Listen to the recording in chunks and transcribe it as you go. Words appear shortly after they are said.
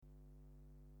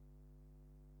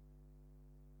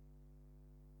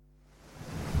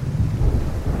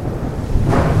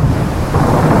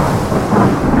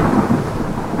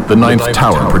the Ninth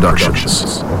Tower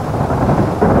Productions.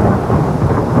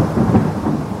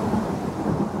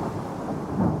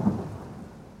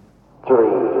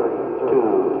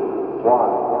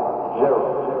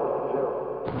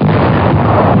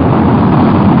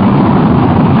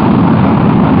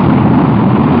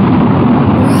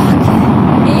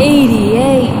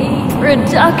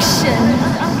 Production.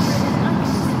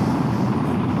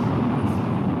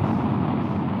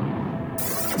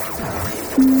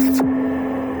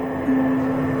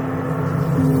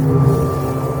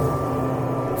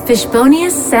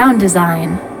 Fishbonius Sound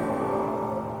Design.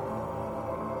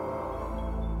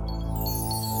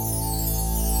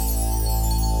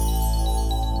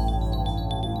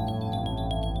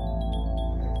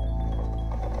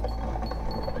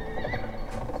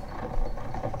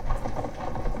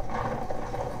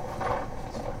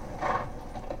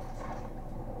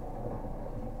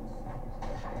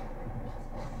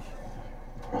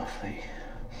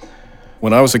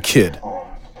 When I was a kid,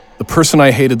 the person I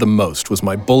hated the most was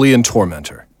my bully and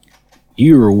tormentor.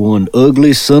 You're one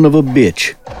ugly son of a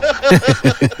bitch.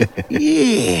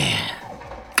 Yeah.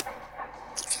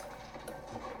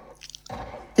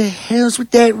 The hell's with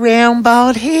that round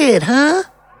bald head, huh?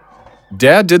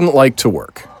 Dad didn't like to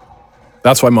work.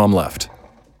 That's why Mom left.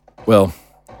 Well,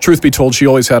 truth be told, she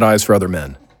always had eyes for other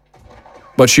men.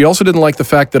 But she also didn't like the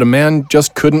fact that a man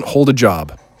just couldn't hold a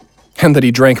job, and that he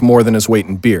drank more than his weight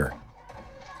in beer.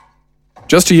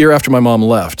 Just a year after my mom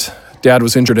left, Dad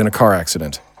was injured in a car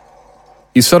accident.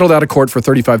 He settled out of court for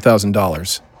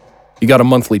 $35,000. He got a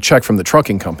monthly check from the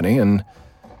trucking company, and,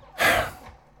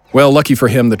 well, lucky for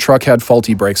him, the truck had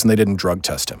faulty brakes and they didn't drug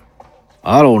test him.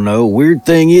 I don't know. Weird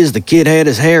thing is, the kid had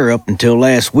his hair up until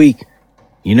last week.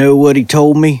 You know what he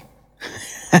told me?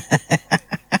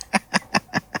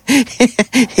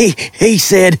 He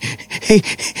said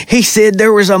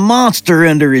there was a monster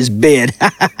under his bed.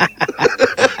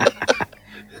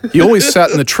 He always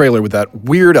sat in the trailer with that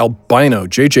weird albino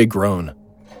JJ Grown.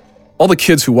 All the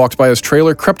kids who walked by his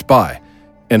trailer crept by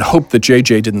and hoped that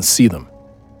JJ didn't see them.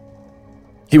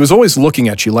 He was always looking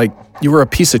at you like you were a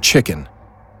piece of chicken,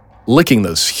 licking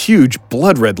those huge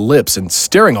blood-red lips and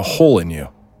staring a hole in you.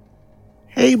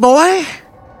 Hey, boy.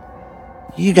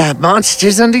 You got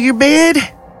monsters under your bed?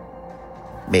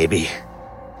 Maybe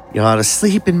you ought to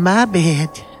sleep in my bed.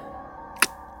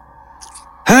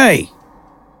 Hey!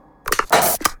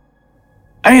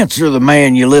 Answer the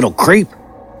man, you little creep.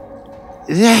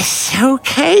 That's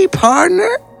okay,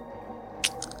 partner.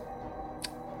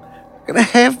 Gonna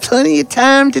have plenty of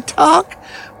time to talk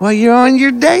while you're on your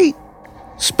date.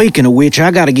 Speaking of which, I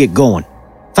gotta get going.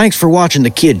 Thanks for watching the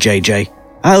kid, JJ.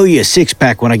 I owe you a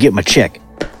six-pack when I get my check.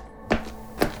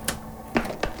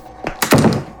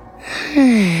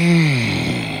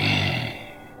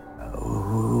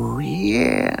 Oh,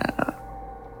 yeah.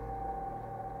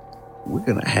 We're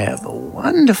gonna have a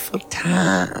wonderful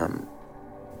time.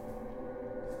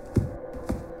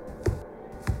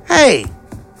 Hey,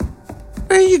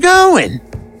 where are you going?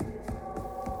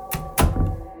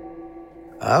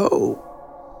 Oh,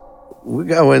 we're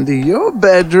going to your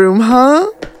bedroom, huh?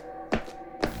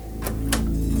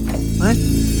 What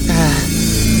the...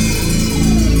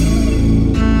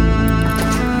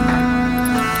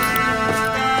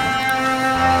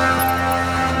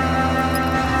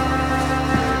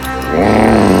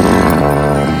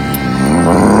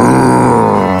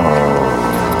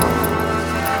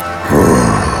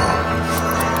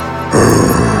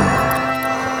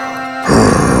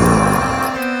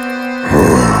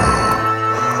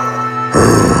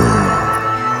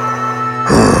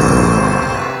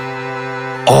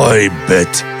 I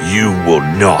bet you were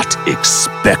not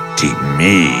expecting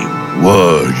me,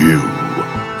 were you?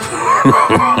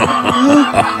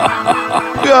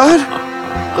 God?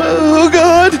 Oh,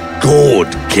 God!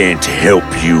 God can't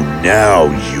help you now,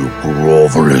 you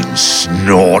groveling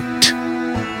snot.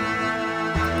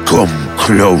 Come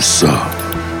closer,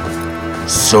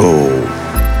 so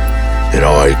that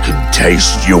I can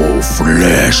taste your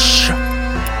flesh.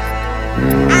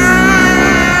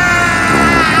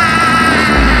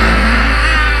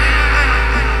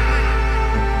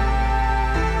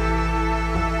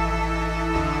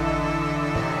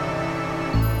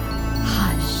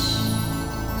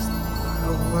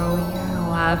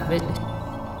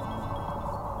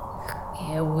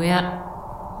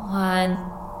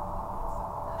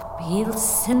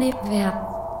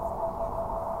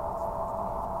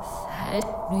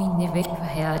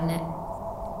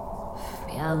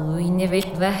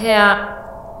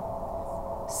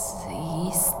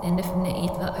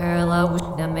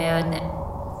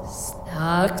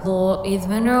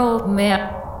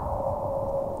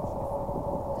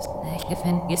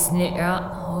 Kiffen gesnittra.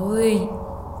 Oi.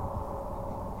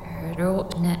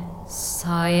 Rotne.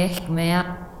 Saik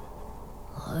mehr.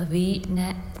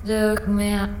 Vitne. Dök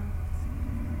mehr.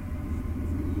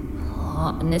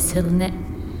 Nisselne.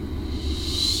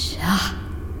 Sha.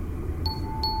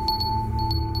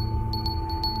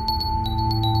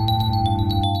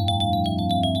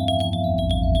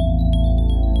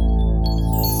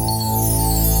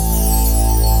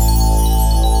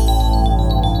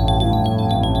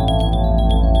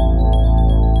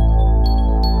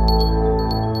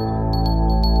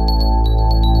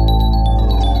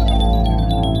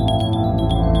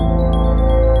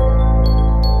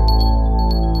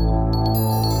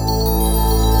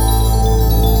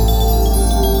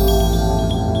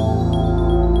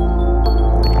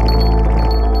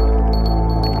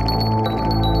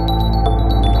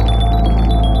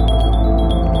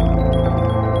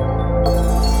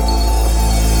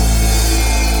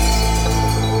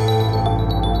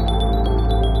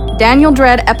 Daniel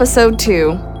Dread Episode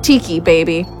 2, Tiki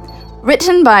Baby.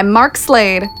 Written by Mark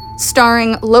Slade,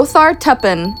 starring Lothar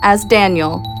Tuppen as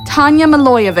Daniel, Tanya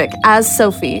Milojevic as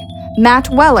Sophie, Matt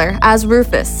Weller as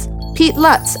Rufus, Pete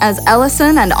Lutz as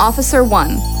Ellison and Officer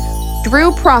 1,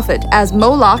 Drew Profit as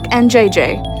Moloch and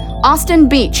JJ, Austin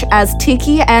Beach as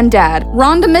Tiki and Dad,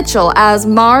 Rhonda Mitchell as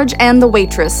Marge and the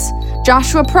Waitress,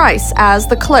 Joshua Price as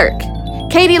the Clerk,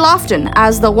 Katie Lofton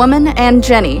as the Woman and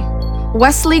Jenny,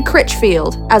 Wesley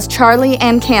Critchfield as Charlie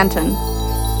and Canton,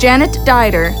 Janet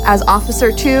Dieter as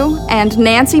Officer 2, and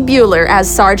Nancy Bueller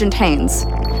as Sergeant Haynes.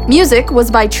 Music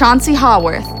was by Chauncey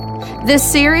Haworth. This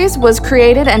series was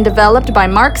created and developed by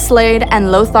Mark Slade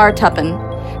and Lothar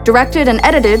Tuppen. Directed and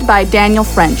edited by Daniel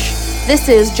French. This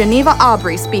is Geneva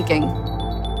Aubrey speaking.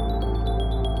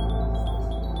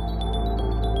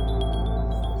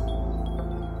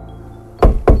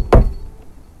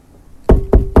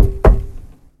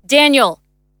 Daniel!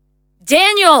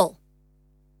 Daniel!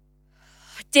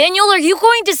 Daniel, are you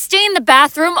going to stay in the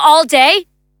bathroom all day?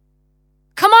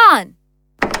 Come on!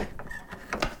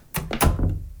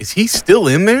 Is he still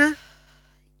in there?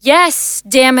 Yes,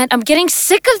 damn it, I'm getting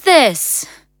sick of this.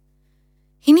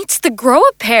 He needs to grow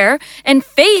a pair and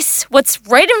face what's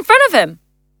right in front of him.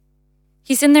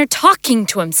 He's in there talking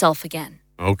to himself again.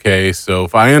 Okay, so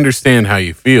if I understand how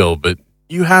you feel, but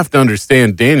you have to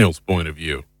understand Daniel's point of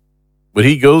view. What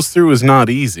he goes through is not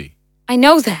easy. I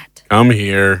know that. Come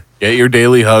here. Get your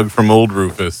daily hug from old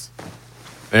Rufus.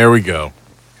 There we go.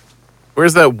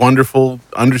 Where's that wonderful,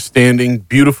 understanding,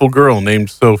 beautiful girl named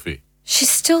Sophie? She's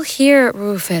still here,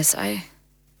 Rufus. I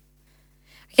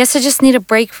guess I just need a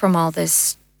break from all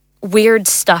this weird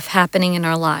stuff happening in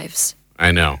our lives.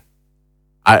 I know.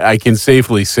 I can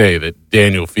safely say that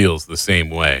Daniel feels the same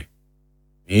way.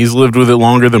 He's lived with it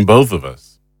longer than both of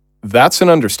us. That's an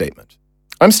understatement.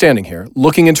 I'm standing here,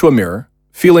 looking into a mirror,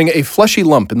 feeling a fleshy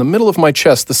lump in the middle of my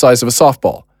chest the size of a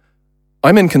softball.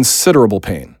 I'm in considerable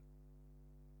pain.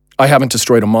 I haven't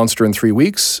destroyed a monster in 3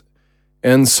 weeks,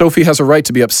 and Sophie has a right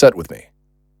to be upset with me.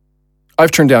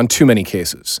 I've turned down too many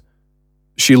cases.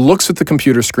 She looks at the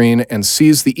computer screen and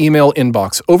sees the email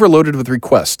inbox overloaded with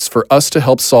requests for us to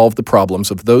help solve the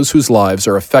problems of those whose lives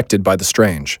are affected by the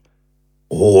strange.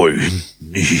 I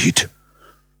need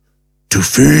to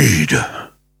feed.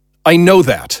 I know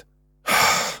that.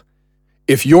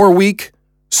 If you're weak,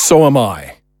 so am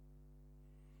I.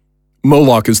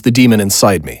 Moloch is the demon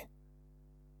inside me.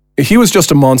 He was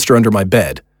just a monster under my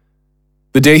bed.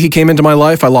 The day he came into my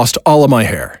life, I lost all of my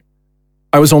hair.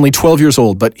 I was only 12 years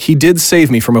old, but he did save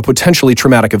me from a potentially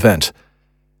traumatic event.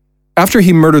 After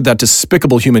he murdered that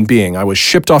despicable human being, I was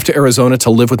shipped off to Arizona to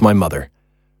live with my mother.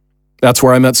 That's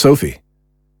where I met Sophie.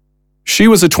 She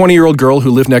was a 20-year-old girl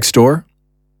who lived next door.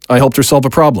 I helped her solve a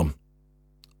problem.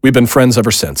 We've been friends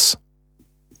ever since.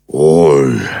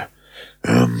 I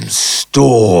am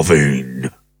starving.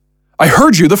 I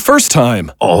heard you the first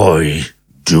time. I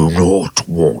do not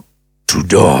want to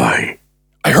die.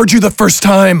 I heard you the first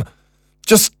time.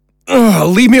 Just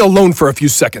leave me alone for a few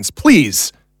seconds,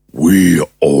 please. We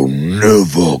are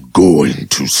never going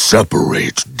to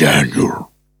separate,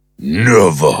 Daniel.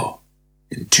 Never.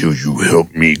 Until you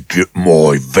help me get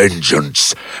my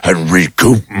vengeance and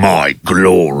recoup my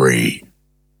glory.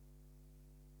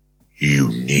 You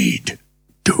need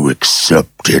to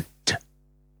accept it.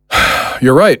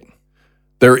 You're right.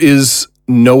 There is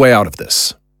no way out of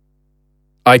this.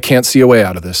 I can't see a way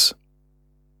out of this.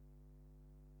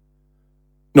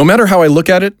 No matter how I look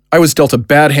at it, I was dealt a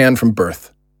bad hand from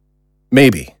birth.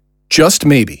 Maybe, just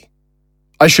maybe,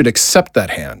 I should accept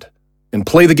that hand and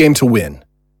play the game to win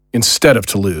instead of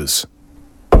to lose.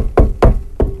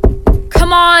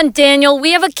 Come on, Daniel.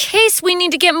 We have a case we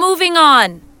need to get moving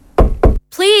on.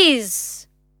 Please.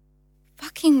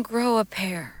 Fucking grow a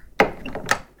pair.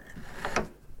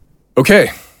 Okay,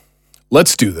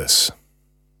 let's do this.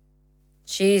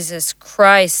 Jesus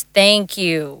Christ, thank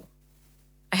you.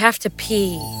 I have to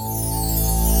pee.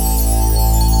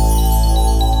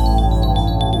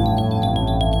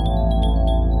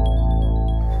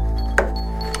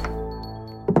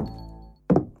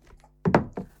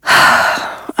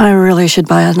 I really should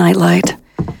buy a nightlight.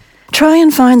 Try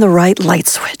and find the right light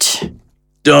switch.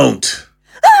 Don't.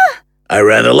 I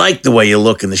rather like the way you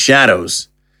look in the shadows.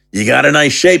 You got a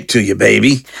nice shape to you,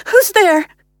 baby. Who's there?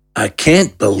 I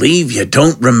can't believe you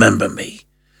don't remember me.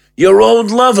 Your old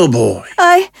lover boy.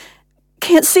 I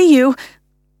can't see you.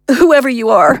 Whoever you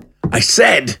are. I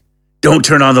said, don't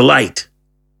turn on the light.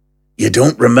 You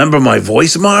don't remember my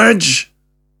voice, Marge?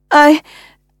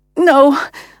 No.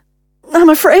 I'm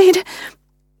afraid.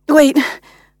 Wait.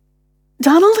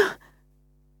 Donald?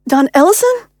 Don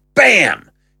Ellison? Bam!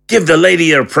 Give the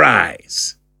lady her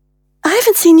prize. I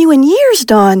haven't seen you in years,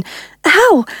 Don.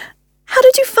 How? How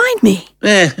did you find me?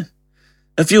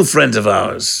 A few friends of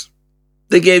ours.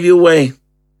 They gave you away.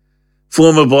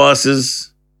 Former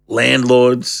bosses,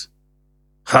 landlords,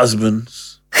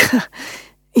 husbands.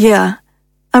 Yeah.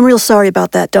 I'm real sorry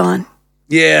about that, Don.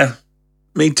 Yeah,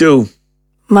 me too.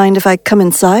 Mind if I come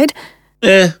inside?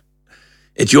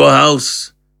 It's your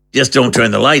house. Just don't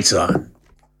turn the lights on.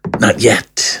 Not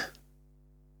yet.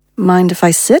 Mind if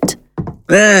I sit?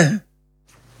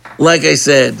 Like I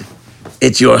said,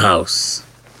 it's your house.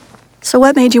 So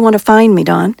what made you want to find me,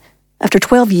 Don? After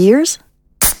 12 years?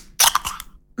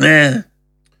 You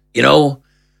know,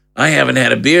 I haven't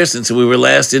had a beer since we were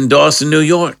last in Dawson, New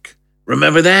York.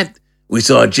 Remember that? We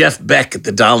saw Jeff Beck at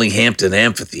the Dolly Hampton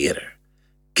Amphitheater.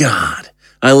 God,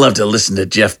 I love to listen to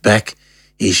Jeff Beck.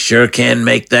 He sure can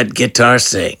make that guitar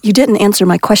sing. You didn't answer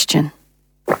my question.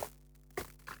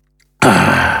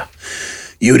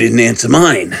 You didn't answer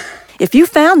mine. If you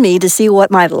found me to see what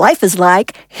my life is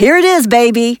like, here it is,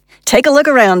 baby. Take a look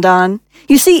around, Don.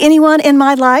 You see anyone in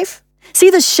my life? See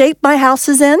the shape my house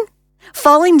is in?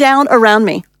 Falling down around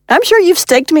me. I'm sure you've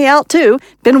staked me out, too.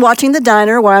 Been watching the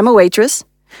diner where I'm a waitress.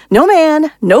 No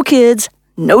man, no kids,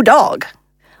 no dog.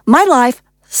 My life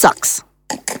sucks.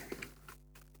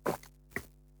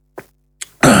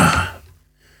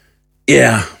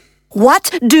 Yeah.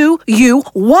 What do you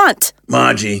want?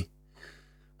 Margie,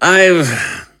 I've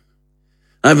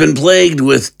been plagued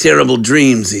with terrible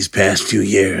dreams these past few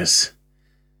years.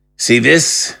 See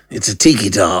this? It's a tiki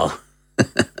doll.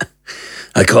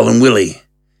 I call him Willie.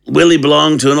 Willie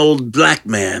belonged to an old black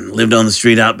man, lived on the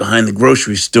street out behind the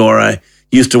grocery store I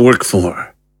used to work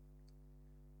for.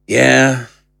 Yeah,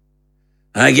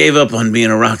 I gave up on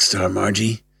being a rock star,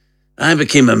 Margie. I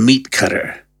became a meat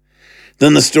cutter.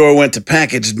 Then the store went to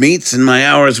packaged meats and my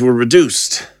hours were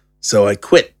reduced. So I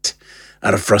quit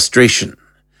out of frustration.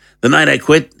 The night I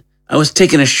quit, I was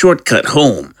taking a shortcut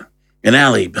home, an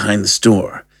alley behind the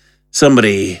store.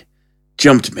 Somebody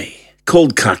jumped me,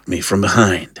 cold-cocked me from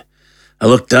behind. I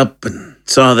looked up and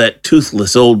saw that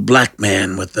toothless old black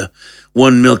man with the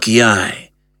one milky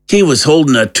eye. He was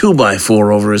holding a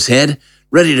 2x4 over his head,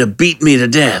 ready to beat me to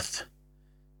death.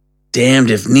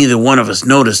 Damned if neither one of us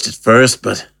noticed at first,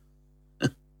 but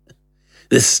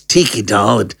this tiki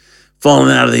doll had fallen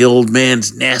out of the old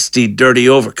man's nasty, dirty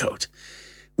overcoat.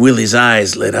 Willie's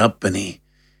eyes lit up and he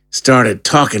started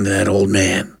talking to that old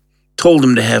man, told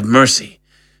him to have mercy,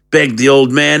 begged the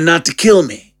old man not to kill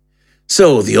me.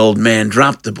 So the old man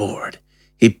dropped the board.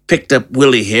 He picked up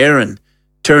Willie here and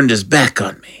turned his back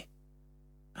on me.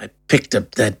 I picked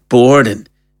up that board and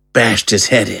bashed his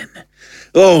head in,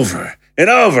 over and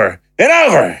over and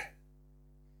over,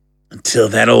 until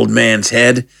that old man's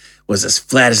head was as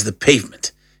flat as the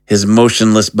pavement his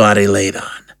motionless body laid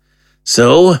on.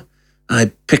 So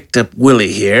I picked up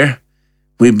Willie here.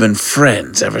 We've been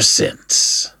friends ever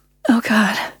since. Oh,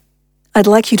 God. I'd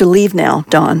like you to leave now,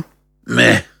 Don.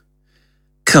 Meh.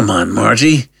 Come on,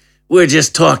 Margie. We're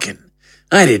just talking.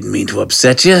 I didn't mean to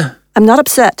upset you. I'm not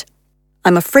upset.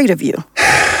 I'm afraid of you.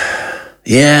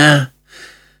 Yeah,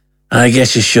 I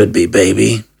guess you should be,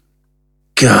 baby.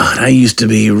 God, I used to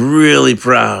be really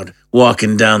proud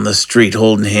walking down the street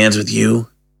holding hands with you.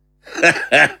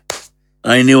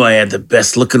 I knew I had the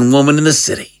best-looking woman in the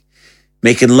city.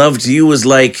 Making love to you was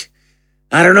like,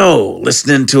 I don't know,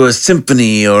 listening to a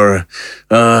symphony or,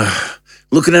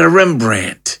 looking at a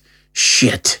Rembrandt.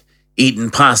 Shit, eating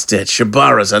pasta at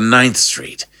Shabara's on 9th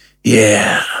Street.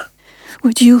 Yeah.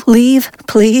 Would you leave,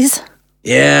 please?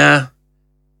 Yeah,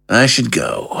 I should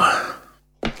go.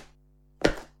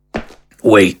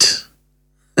 Wait.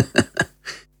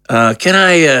 Can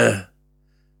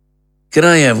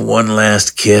I have one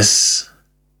last kiss?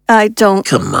 I don't.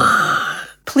 Come on.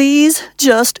 Please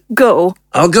just go.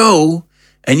 I'll go,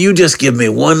 and you just give me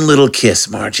one little kiss,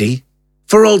 Margie.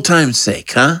 For old time's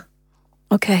sake, huh?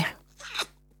 Okay.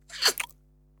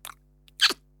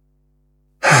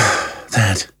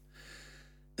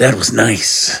 That was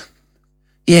nice.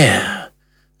 Yeah,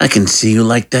 I can see you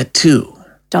like that too.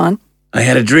 Don? I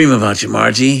had a dream about you,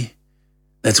 Margie.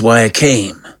 That's why I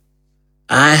came.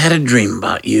 I had a dream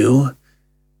about you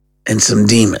and some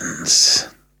demons.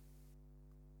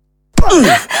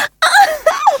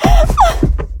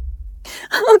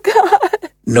 Oh,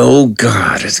 God. No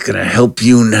God is gonna help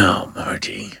you now,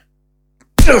 Margie.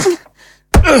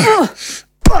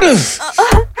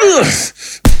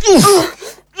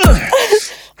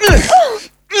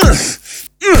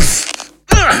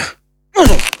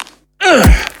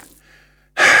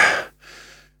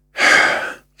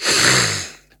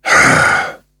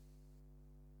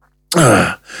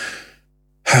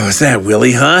 How was that,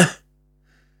 Willie, huh?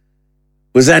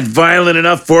 Was that violent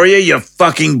enough for you, you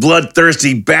fucking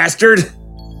bloodthirsty bastard?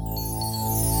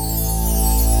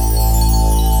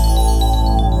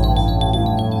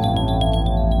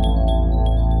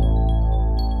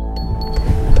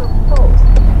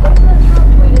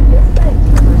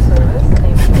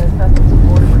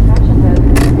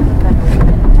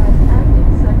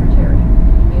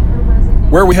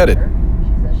 Where are we headed?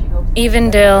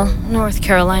 Evendale, North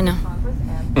Carolina.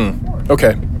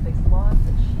 Okay.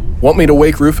 Want me to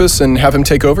wake Rufus and have him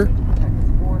take over?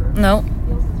 No,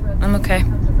 I'm okay.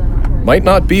 Might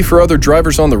not be for other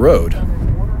drivers on the road.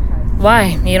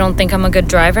 Why? You don't think I'm a good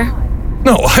driver?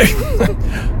 No,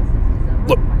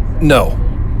 Look, no.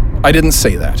 I didn't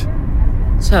say that.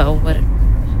 So,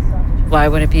 why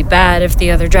would it be bad if the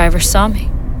other drivers saw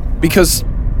me? Because,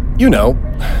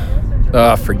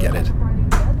 forget it.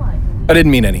 I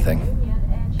didn't mean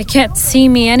anything. They can't see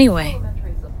me anyway.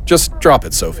 Just drop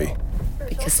it, Sophie.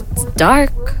 Because it's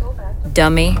dark,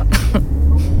 dummy.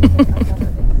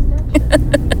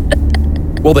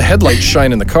 Well, the headlights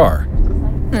shine in the car.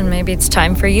 Then maybe it's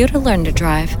time for you to learn to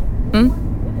drive.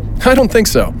 I don't think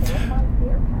so.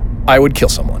 I would kill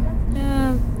someone.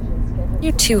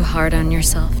 You're too hard on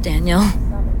yourself, Daniel.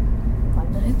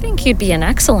 I think you'd be an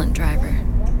excellent driver.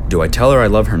 Do I tell her I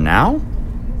love her now?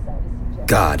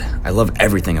 God, I love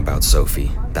everything about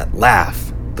Sophie. That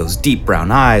laugh, those deep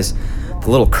brown eyes, the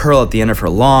little curl at the end of her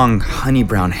long, honey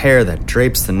brown hair that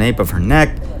drapes the nape of her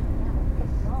neck.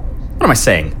 What am I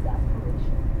saying?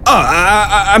 Oh,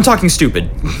 I'm talking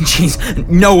stupid. Jeez,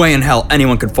 no way in hell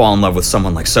anyone could fall in love with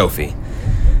someone like Sophie.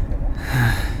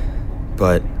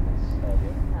 But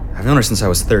I've known her since I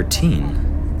was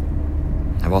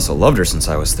 13. I've also loved her since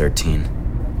I was 13.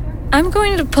 I'm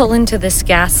going to pull into this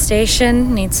gas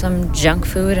station, need some junk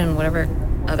food and whatever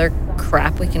other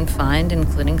crap we can find,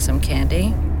 including some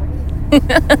candy.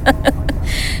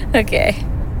 Okay.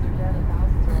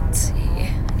 Let's see.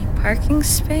 Any parking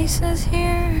spaces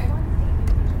here?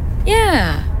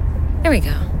 Yeah. There we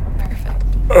go. Perfect.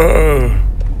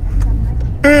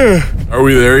 Are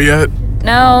we there yet?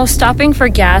 No, stopping for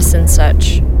gas and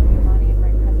such.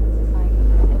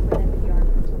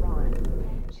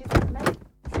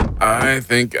 I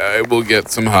think I will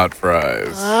get some hot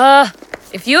fries.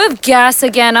 If you have gas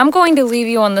again, I'm going to leave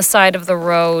you on the side of the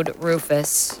road,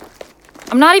 Rufus.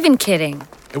 I'm not even kidding.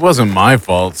 It wasn't my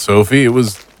fault, Sophie. It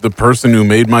was the person who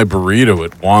made my burrito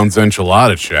at Juan's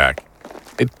Enchilada Shack.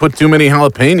 It put too many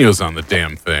jalapenos on the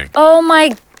damn thing. Oh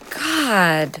my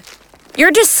God.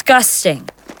 You're disgusting.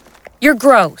 You're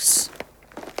gross.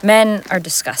 Men are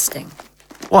disgusting.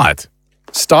 What?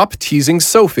 Stop teasing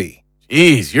Sophie.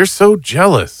 Jeez, you're so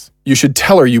jealous. You should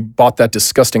tell her you bought that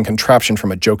disgusting contraption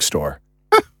from a joke store.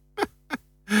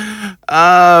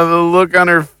 The look on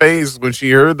her face when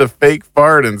she heard the fake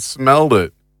fart and smelled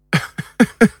it.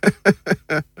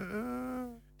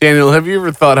 Daniel, have you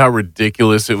ever thought how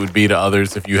ridiculous it would be to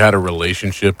others if you had a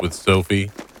relationship with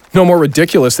Sophie? No more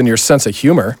ridiculous than your sense of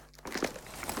humor.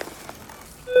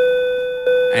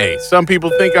 Hey, some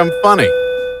people think I'm funny.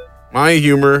 My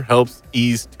humor helps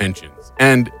ease tensions.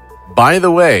 And, by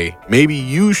the way, maybe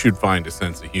you should find a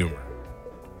sense of humor.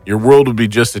 Your world would be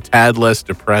just a tad less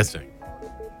depressing.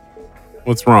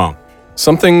 What's wrong?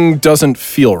 Something doesn't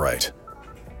feel right.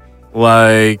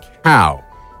 Like how?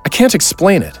 I can't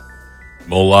explain it.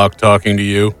 Moloch talking to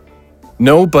you?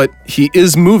 No, but he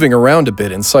is moving around a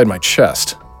bit inside my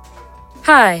chest.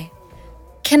 Hi.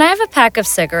 Can I have a pack of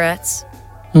cigarettes?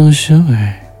 Oh,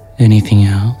 sure. Anything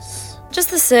else?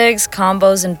 Just the cigs,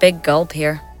 combos, and big gulp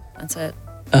here. That's it.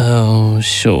 Oh,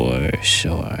 sure.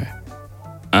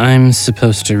 I'm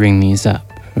supposed to ring these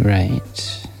up,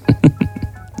 right?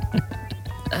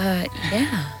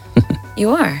 Yeah. You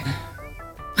are.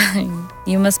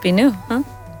 You must be new, huh?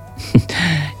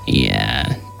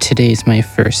 Yeah, today's my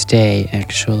first day,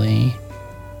 actually.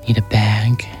 Need a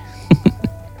bag?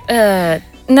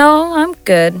 No, I'm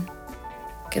good.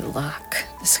 Good luck.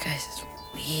 This guy's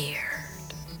weird.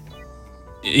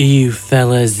 You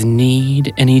fellas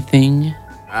need anything?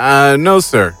 No,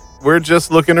 sir. We're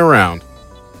just looking around.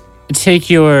 Take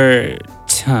your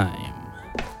time.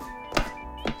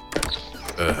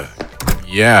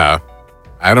 Yeah.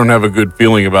 I don't have a good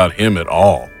feeling about him at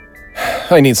all.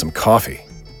 I need some coffee.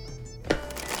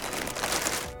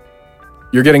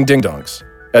 You're getting ding-dongs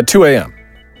at 2 a.m.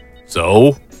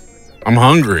 So? I'm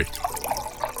hungry.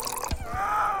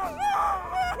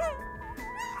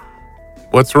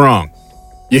 What's wrong?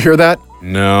 You hear that?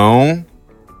 No,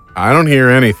 I don't hear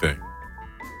anything.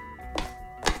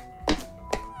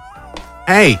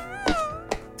 Hey,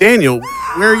 Daniel,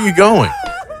 where are you going?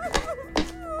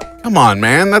 Come on,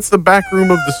 man, that's the back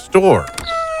room of the store.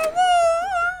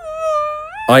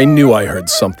 I knew I heard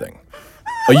something.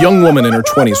 A young woman in her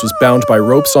 20s was bound by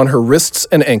ropes on her wrists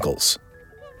and ankles.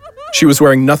 She was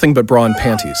wearing nothing but bra and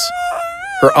panties.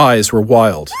 Her eyes were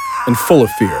wild and full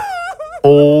of fear.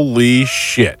 Holy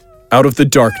shit. Out of the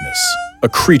darkness, a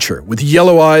creature with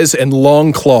yellow eyes and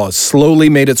long claws slowly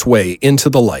made its way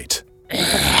into the light.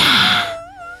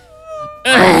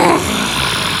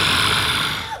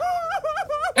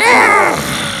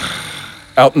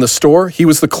 Out in the store, he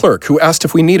was the clerk who asked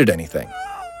if we needed anything.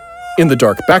 In the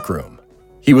dark back room,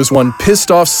 he was one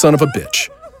pissed-off son of a bitch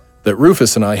that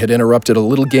Rufus and I had interrupted a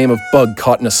little game of bug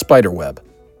caught in a spider web.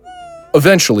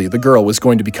 Eventually, the girl was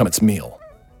going to become its meal.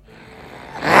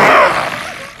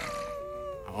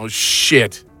 Oh,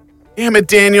 shit. Damn it,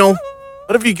 Daniel.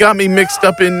 What have you got me mixed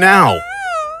up in now?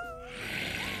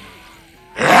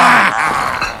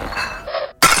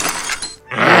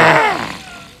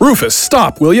 Rufus,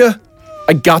 stop, will ya?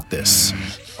 I got this.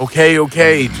 Okay,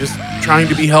 just trying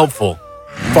to be helpful.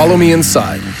 Follow me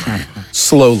inside.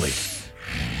 Slowly.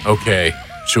 Okay,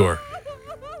 sure.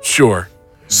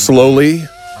 Slowly,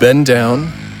 bend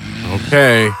down.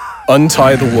 Okay.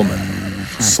 Untie the woman.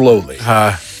 Slowly.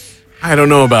 I don't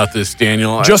know about this,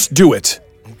 Daniel. Just do it.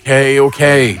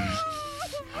 Okay.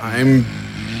 I'm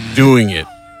doing it.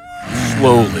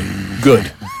 Slowly.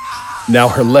 Good. Now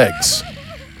her legs.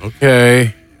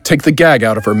 Okay. Take the gag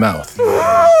out of her mouth. Get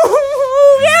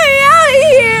me out of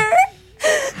here!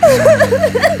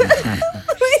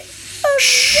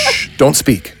 Shh. Don't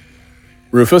speak.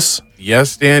 Rufus?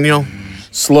 Yes, Daniel?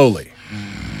 Slowly.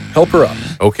 Help her up.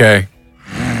 Okay.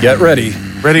 Get ready.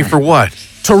 Ready for what?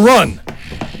 To run!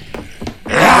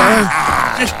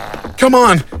 Come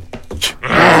on!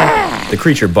 The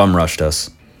creature bum rushed us.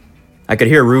 I could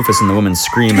hear Rufus and the woman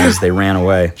scream as they ran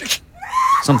away.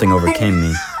 Something overcame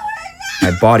me.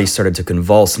 My body started to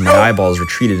convulse and my eyeballs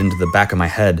retreated into the back of my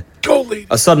head.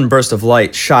 A sudden burst of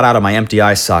light shot out of my empty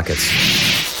eye sockets.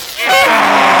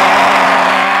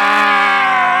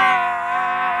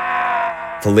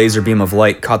 The laser beam of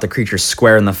light caught the creature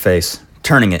square in the face,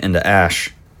 turning it into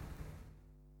ash.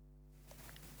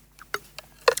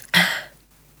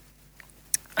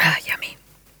 Yummy.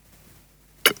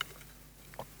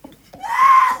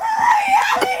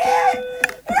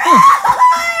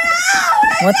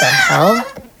 What the hell?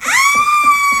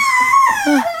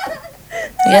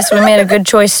 I guess we made a good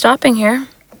choice stopping here.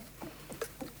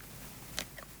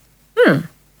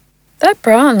 That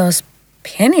bra and those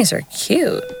panties are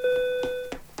cute.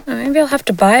 Maybe I'll have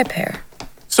to buy a pair.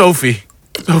 Sophie.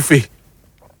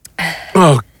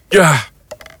 Oh, God.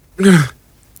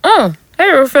 Oh, hey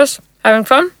Rufus. Having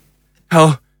fun?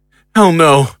 Hell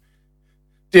no.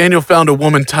 Daniel found a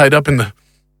woman tied up in the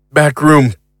back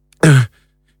room.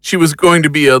 She was going to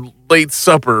be a late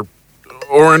supper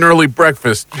or an early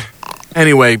breakfast.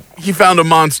 Anyway, he found a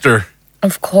monster.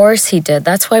 Of course he did.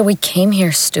 That's why we came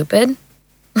here, stupid.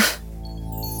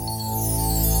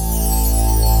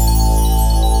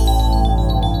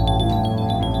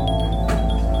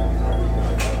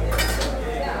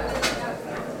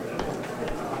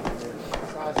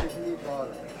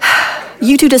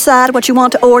 You two decide what you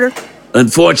want to order?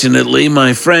 Unfortunately,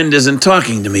 my friend isn't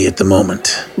talking to me at the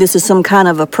moment. This is some kind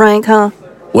of a prank, huh?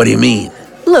 What do you mean?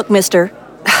 Look, mister.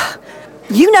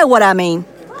 You know what I mean.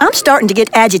 I'm starting to get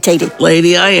agitated.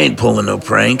 Lady, I ain't pulling no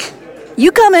prank.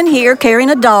 You come in here carrying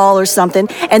a doll or something,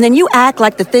 and then you act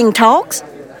like the thing talks?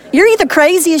 You're either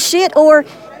crazy as shit or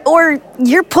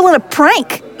you're pulling a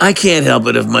prank. I can't help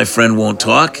it if my friend won't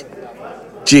talk.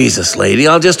 Jesus, lady,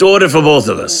 I'll just order for both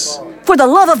of us. For the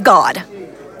love of God.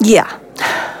 Yeah.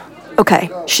 Okay,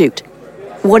 shoot.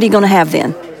 What are you gonna have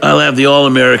then? I'll have the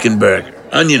all-American burger.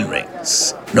 Onion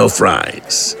rings. No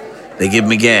fries. They give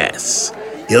me gas.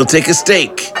 He'll take a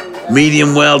steak.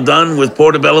 Medium well done with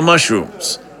portobello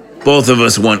mushrooms. Both of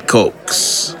us want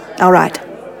Cokes. All right.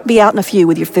 Be out in a few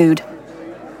with your food.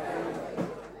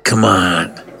 Come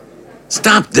on.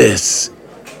 Stop this.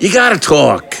 You gotta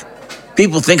talk.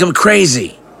 People think I'm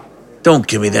crazy. Don't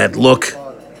give me that look.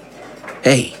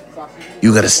 Hey,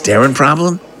 you got a staring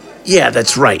problem? Yeah,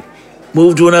 that's right.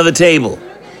 Move to another table.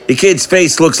 The kid's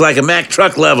face looks like a Mack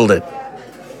truck leveled it.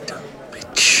 Dumb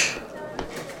bitch.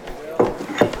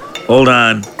 Hold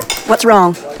on. What's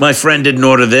wrong? My friend didn't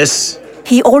order this.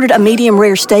 He ordered a medium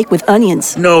rare steak with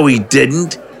onions. No, he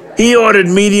didn't. He ordered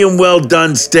medium well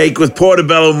done steak with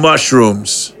portobello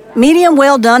mushrooms. Medium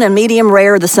well done and medium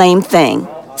rare are the same thing.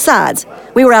 Besides,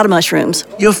 we were out of mushrooms.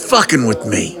 You're fucking with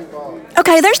me.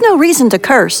 Okay, there's no reason to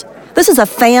curse. This is a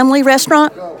family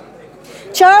restaurant.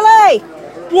 Charlie!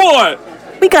 What?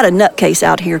 We got a nutcase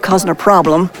out here causing a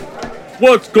problem.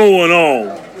 What's going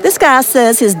on? This guy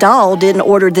says his doll didn't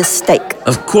order this steak.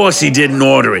 Of course he didn't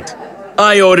order it.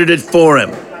 I ordered it for him.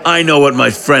 I know what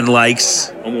my friend likes.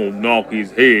 I'm gonna knock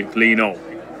his head clean off.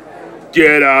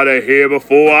 Get out of here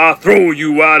before I throw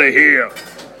you out of here.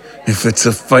 If it's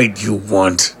a fight you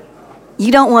want.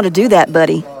 You don't want to do that,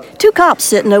 buddy. 2 cops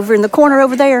sitting over in the corner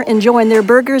over there enjoying their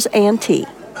burgers and tea.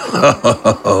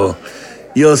 Oh,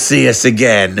 you'll see us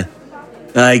again.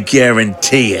 I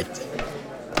guarantee it.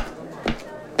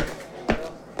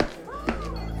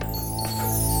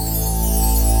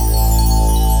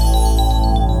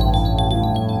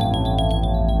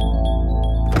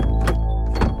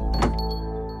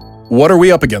 What are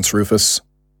we up against, Rufus?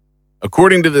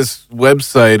 According to this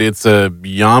website, it's a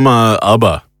Yama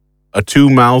Uba, a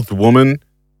two-mouthed woman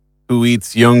who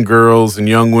eats young girls and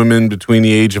young women between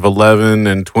the age of 11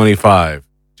 and 25.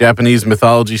 Japanese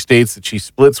mythology states that she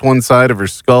splits one side of her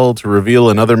skull to reveal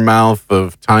another mouth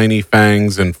of tiny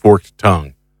fangs and forked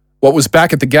tongue. What was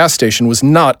back at the gas station was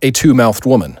not a two-mouthed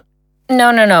woman.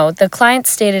 No. The client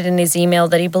stated in his email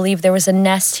that he believed there was a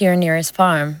nest here near his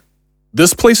farm.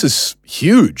 This place is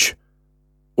huge.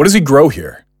 What does he grow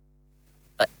here?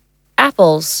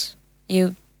 Apples.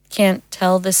 You can't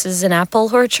tell this is an apple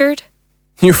orchard?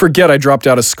 You forget I dropped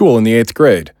out of school in the 8th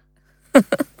grade. Oh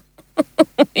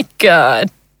my God.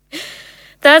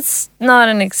 That's not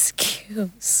an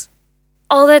excuse.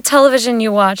 All that television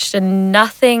you watched and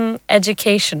nothing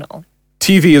educational.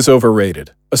 TV is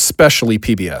overrated, especially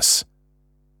PBS.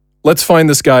 Let's find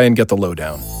this guy and get the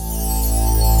lowdown.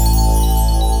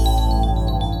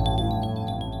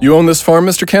 You own this farm,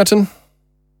 Mr. Canton?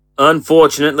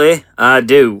 Unfortunately, I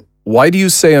do. Why do you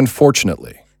say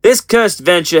unfortunately? This cursed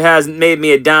venture hasn't made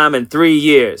me a dime in 3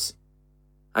 years.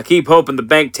 I keep hoping the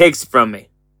bank takes it from me.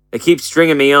 They keep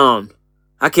stringing me on.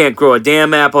 I can't grow a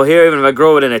damn apple here even if I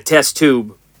grow it in a test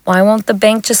tube. Why won't the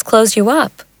bank just close you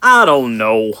up? I don't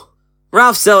know.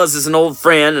 Ralph Sellers is an old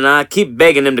friend and I keep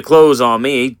begging him to close on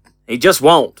me. He just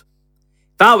won't.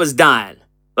 If I was dying,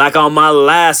 like on my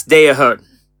last day of hurting,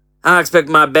 I expect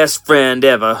my best friend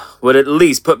ever would at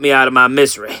least put me out of my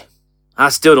misery. I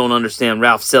still don't understand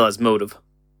Ralph Sellers' motive.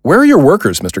 Where are your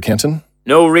workers, Mr. Canton?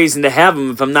 No reason to have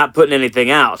them if I'm not putting anything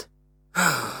out.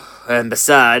 And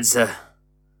besides,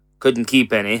 couldn't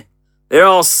keep any. They're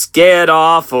all scared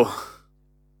off or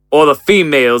the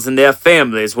females and their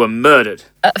families were murdered.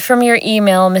 From your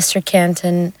email, Mr.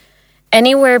 Canton,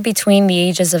 anywhere between the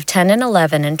ages of 10 and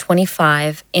 11 and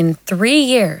 25, in 3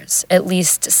 years, at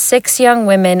least 6 young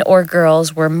women or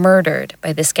girls were murdered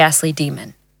by this ghastly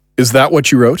demon. Is that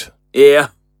what you wrote? Yeah.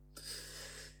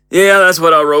 Yeah, that's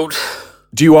what I wrote.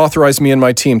 Do you authorize me and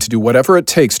my team to do whatever it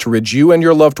takes to rid you and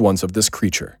your loved ones of this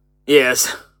creature?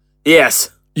 Yes.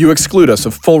 Yes. You exclude us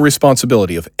of full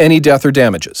responsibility of any death or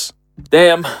damages.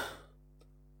 Damn.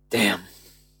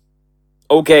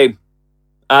 Okay.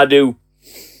 I do.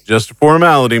 Just a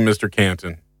formality, Mr.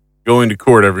 Canton. Going to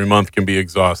court every month can be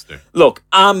exhausting. Look,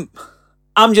 I'm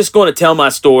just going to tell my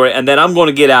story and then I'm going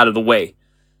to get out of the way.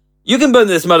 You can burn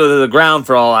this mother to the ground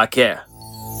for all I care.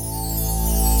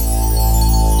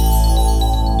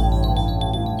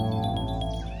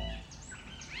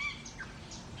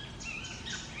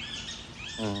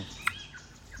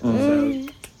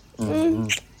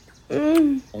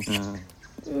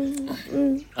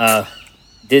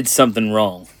 Did something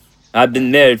wrong. I'd been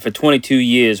married for 22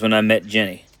 years when I met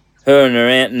Jenny. Her and her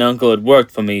aunt and uncle had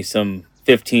worked for me some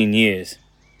 15 years.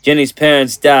 Jenny's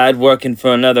parents died working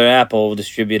for another Apple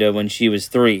distributor when she was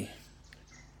 3.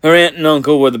 Her aunt and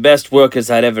uncle were the best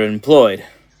workers I'd ever employed.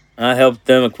 I helped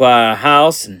them acquire a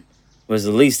house and was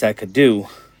the least I could do.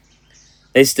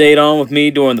 They stayed on with me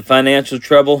during the financial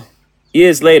trouble.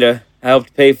 Years later, I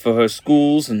helped pay for her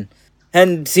schools and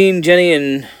hadn't seen Jenny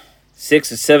in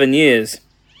 6 or 7 years.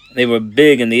 They were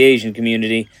big in the Asian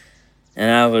community, and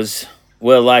I was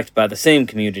well liked by the same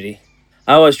community.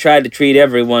 I always tried to treat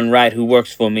everyone right who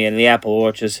works for me in the apple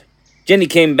orchards. Jenny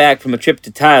came back from a trip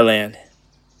to Thailand.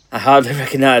 I hardly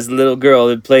recognized the little girl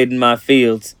that played in my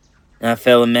fields, and I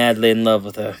fell madly in love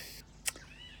with her.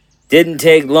 Didn't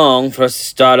take long for us to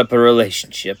start up a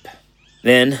relationship.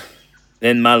 Then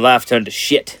my life turned to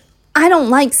shit. I don't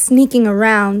like sneaking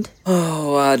around.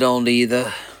 Oh, I don't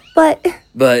either. But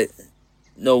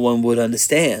no one would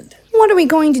understand. What are we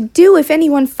going to do if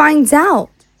anyone finds out?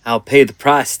 I'll pay the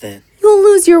price then. You'll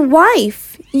lose your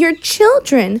wife, your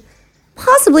children,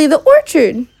 possibly the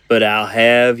orchard. But I'll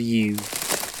have you.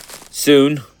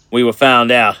 Soon, we were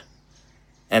found out,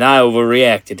 and I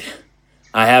overreacted.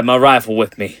 I had my rifle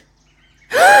with me.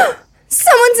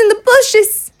 Someone's in the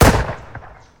bushes!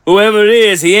 Whoever it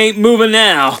is, he ain't moving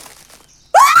now.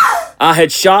 I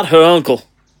had shot her uncle,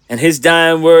 and his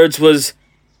dying words was,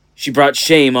 she brought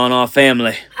shame on our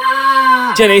family.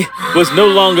 Jenny was no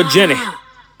longer Jenny.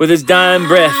 With his dying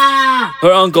breath,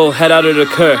 her uncle had uttered a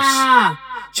curse.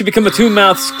 She became a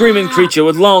two-mouthed screaming creature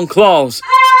with long claws.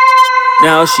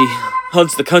 Now she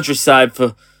hunts the countryside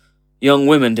for young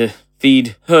women to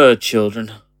feed her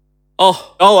children.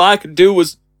 All I could do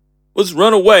was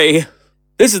run away.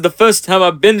 This is the first time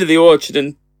I've been to the orchard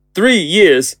in 3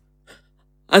 years.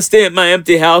 I stay at my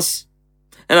empty house,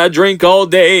 and I drink all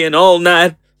day and all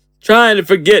night, trying to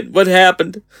forget what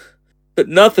happened. But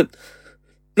nothing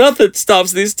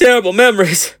stops these terrible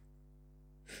memories.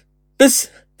 This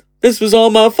was all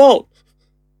my fault.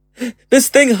 This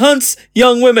thing hunts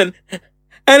young women,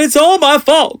 and it's all my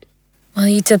fault. Well,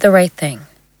 you did the right thing.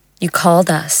 You called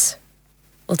us.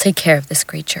 We'll take care of this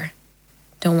creature.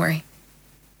 Don't worry.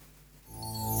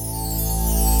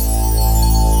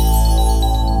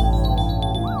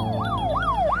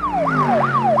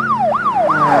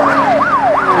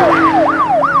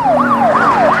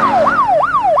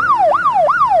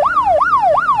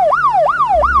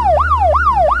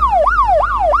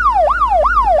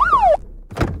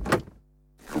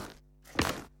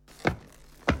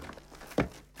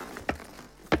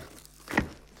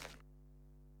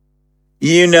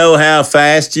 You know how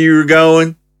fast you were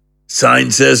going?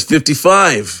 Sign says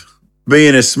 55.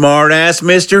 Being a smart ass,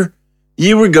 mister,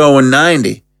 you were going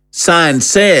 90. Sign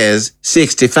says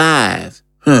 65.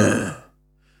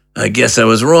 I guess I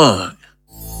was wrong.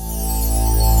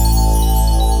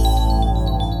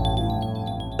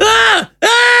 Let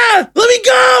me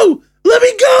go! Let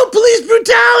me go! Police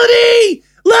brutality!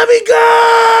 Let me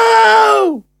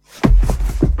go!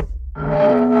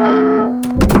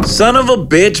 Son of a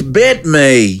bitch bit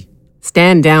me.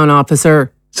 Stand down,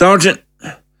 officer. Sergeant.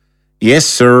 Yes,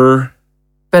 sir.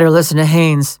 Better listen to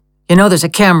Haynes. You know there's a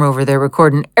camera over there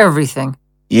recording everything.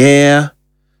 Yeah.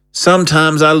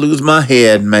 Sometimes I lose my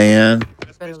head, man.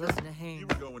 Better listen to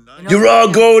Haynes. You're all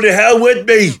going to hell with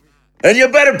me. And you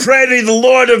better pray to the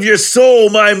Lord of your soul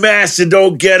my master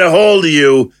don't get a hold of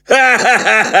you.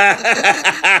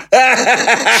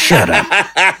 Shut up.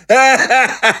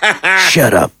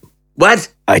 Shut up.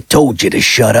 What? I told you to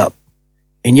shut up.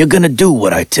 And you're gonna do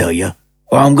what I tell you,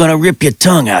 or I'm gonna rip your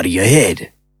tongue out of your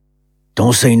head.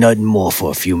 Don't say nothing more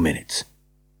for a few minutes.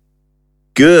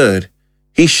 Good.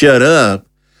 He shut up.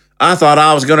 I thought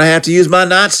I was gonna have to use my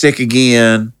nightstick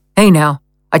again. Hey now,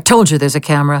 I told you there's a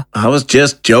camera. I was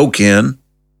just joking.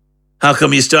 How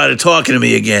come you started talking to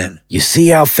me again? You see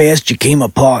how fast you came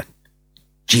apart?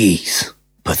 Jeez,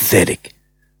 pathetic.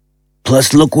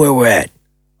 Plus, look where we're at.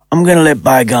 I'm gonna let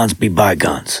bygones be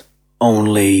bygones.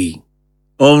 Only...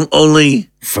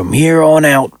 From here on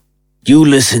out, you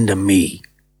listen to me.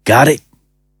 Got it?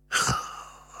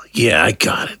 Yeah, I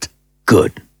got it.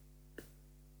 Good.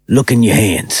 Look in your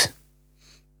hands.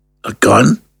 A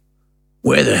gun?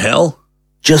 Where the hell?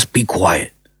 Just be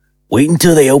quiet. Wait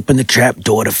until they open the trap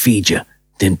door to feed you,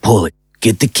 then pull it.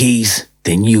 Get the keys,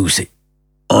 then use it.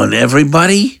 On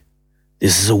everybody?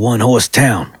 This is a one-horse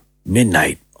town.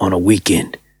 Midnight on a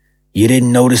weekend. You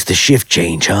didn't notice the shift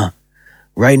change, huh?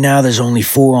 Right now there's only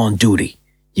 4 on duty.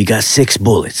 You got 6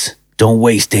 bullets. Don't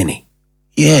waste any.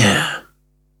 Yeah.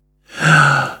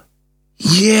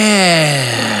 Yeah.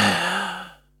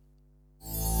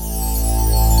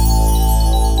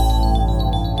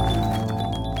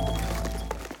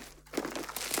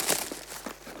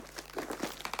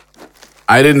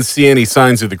 I didn't see any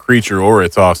signs of the creature or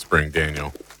its offspring,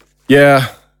 Daniel.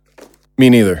 Yeah, me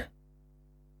neither.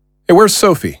 Hey, where's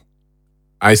Sophie?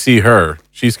 I see her.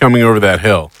 She's coming over that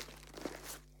hill.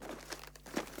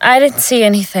 I didn't see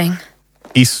anything.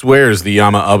 He swears the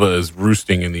Yama Uba is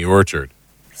roosting in the orchard.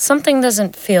 Something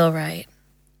doesn't feel right.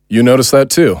 You noticed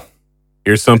that too.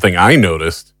 Here's something I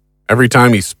noticed. Every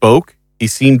time he spoke, he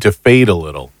seemed to fade a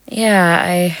little. Yeah,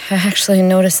 I actually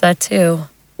noticed that too.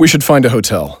 We should find a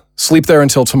hotel. Sleep there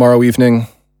until tomorrow evening.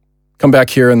 Come back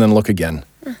here and then look again.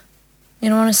 You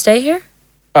don't want to stay here?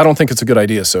 I don't think it's a good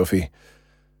idea, Sophie.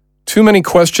 Too many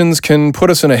questions can put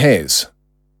us in a haze.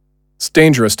 It's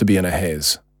dangerous to be in a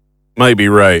haze. Might be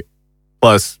right.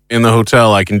 Plus, in the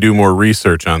hotel, I can do more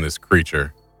research on this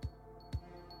creature.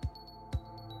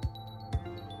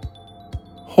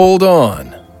 Hold on.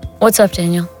 What's up,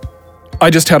 Daniel? I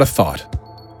just had a thought.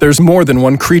 There's more than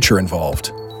one creature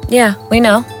involved. Yeah, we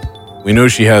know. We know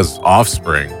she has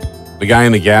offspring. The guy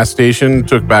in the gas station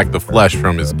took back the flesh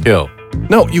from his kill.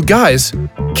 No, you guys,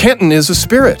 Kenton is a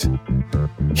spirit.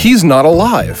 He's not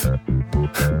alive.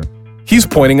 He's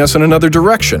pointing us in another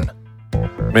direction.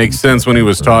 Makes sense when he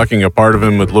was talking. A part of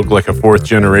him would look like a 4th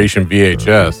generation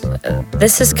VHS.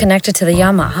 This is connected to the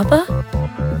Yama-Appa?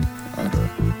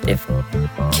 If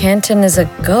Kenton is a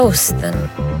ghost, then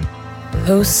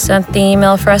who sent the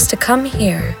email for us to come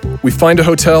here? We find a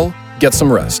hotel, get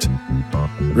some rest.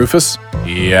 Rufus?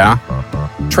 Yeah?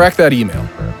 Track that email.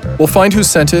 We'll find who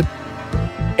sent it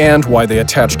and why they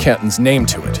attached Kenton's name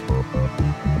to it.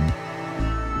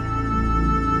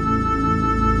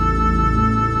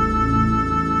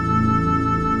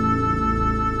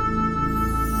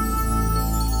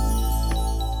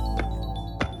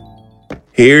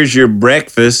 Here's your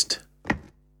breakfast.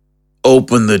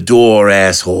 Open the door,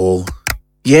 asshole.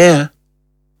 Yeah.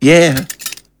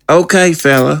 Okay,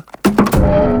 fella.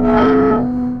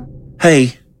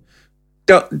 Hey,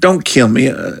 don't kill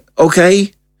me,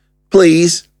 okay?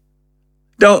 Please.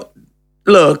 Don't.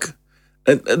 Look,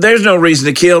 there's no reason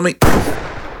to kill me.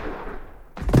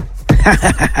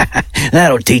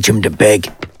 That'll teach him to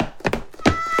beg.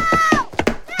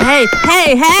 Hey!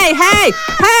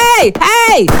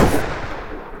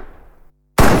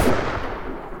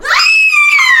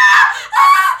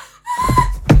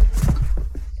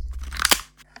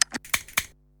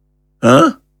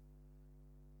 Huh?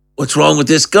 What's wrong with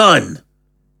this gun?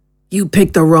 You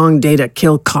picked the wrong day to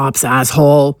kill cops,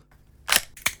 asshole.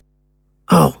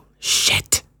 Oh,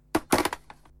 shit.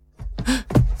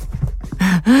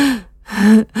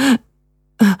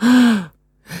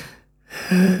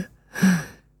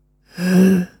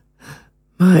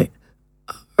 My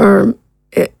arm,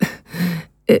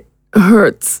 it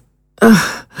hurts.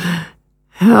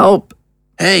 Help.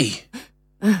 Hey,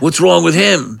 what's wrong with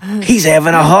him? He's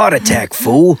having a heart attack,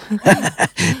 fool.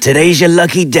 Today's your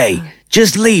lucky day.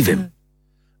 Just leave him.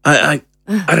 I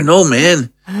don't know,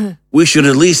 man. We should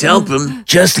at least help him.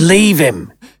 Just leave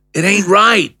him. It ain't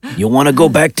right. You want to go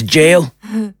back to jail?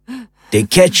 They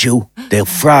catch you, they'll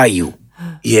fry you.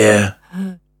 Yeah,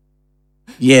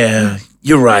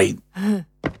 you're right.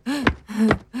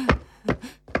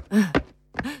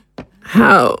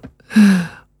 How?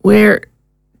 Where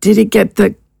did he get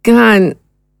the gun?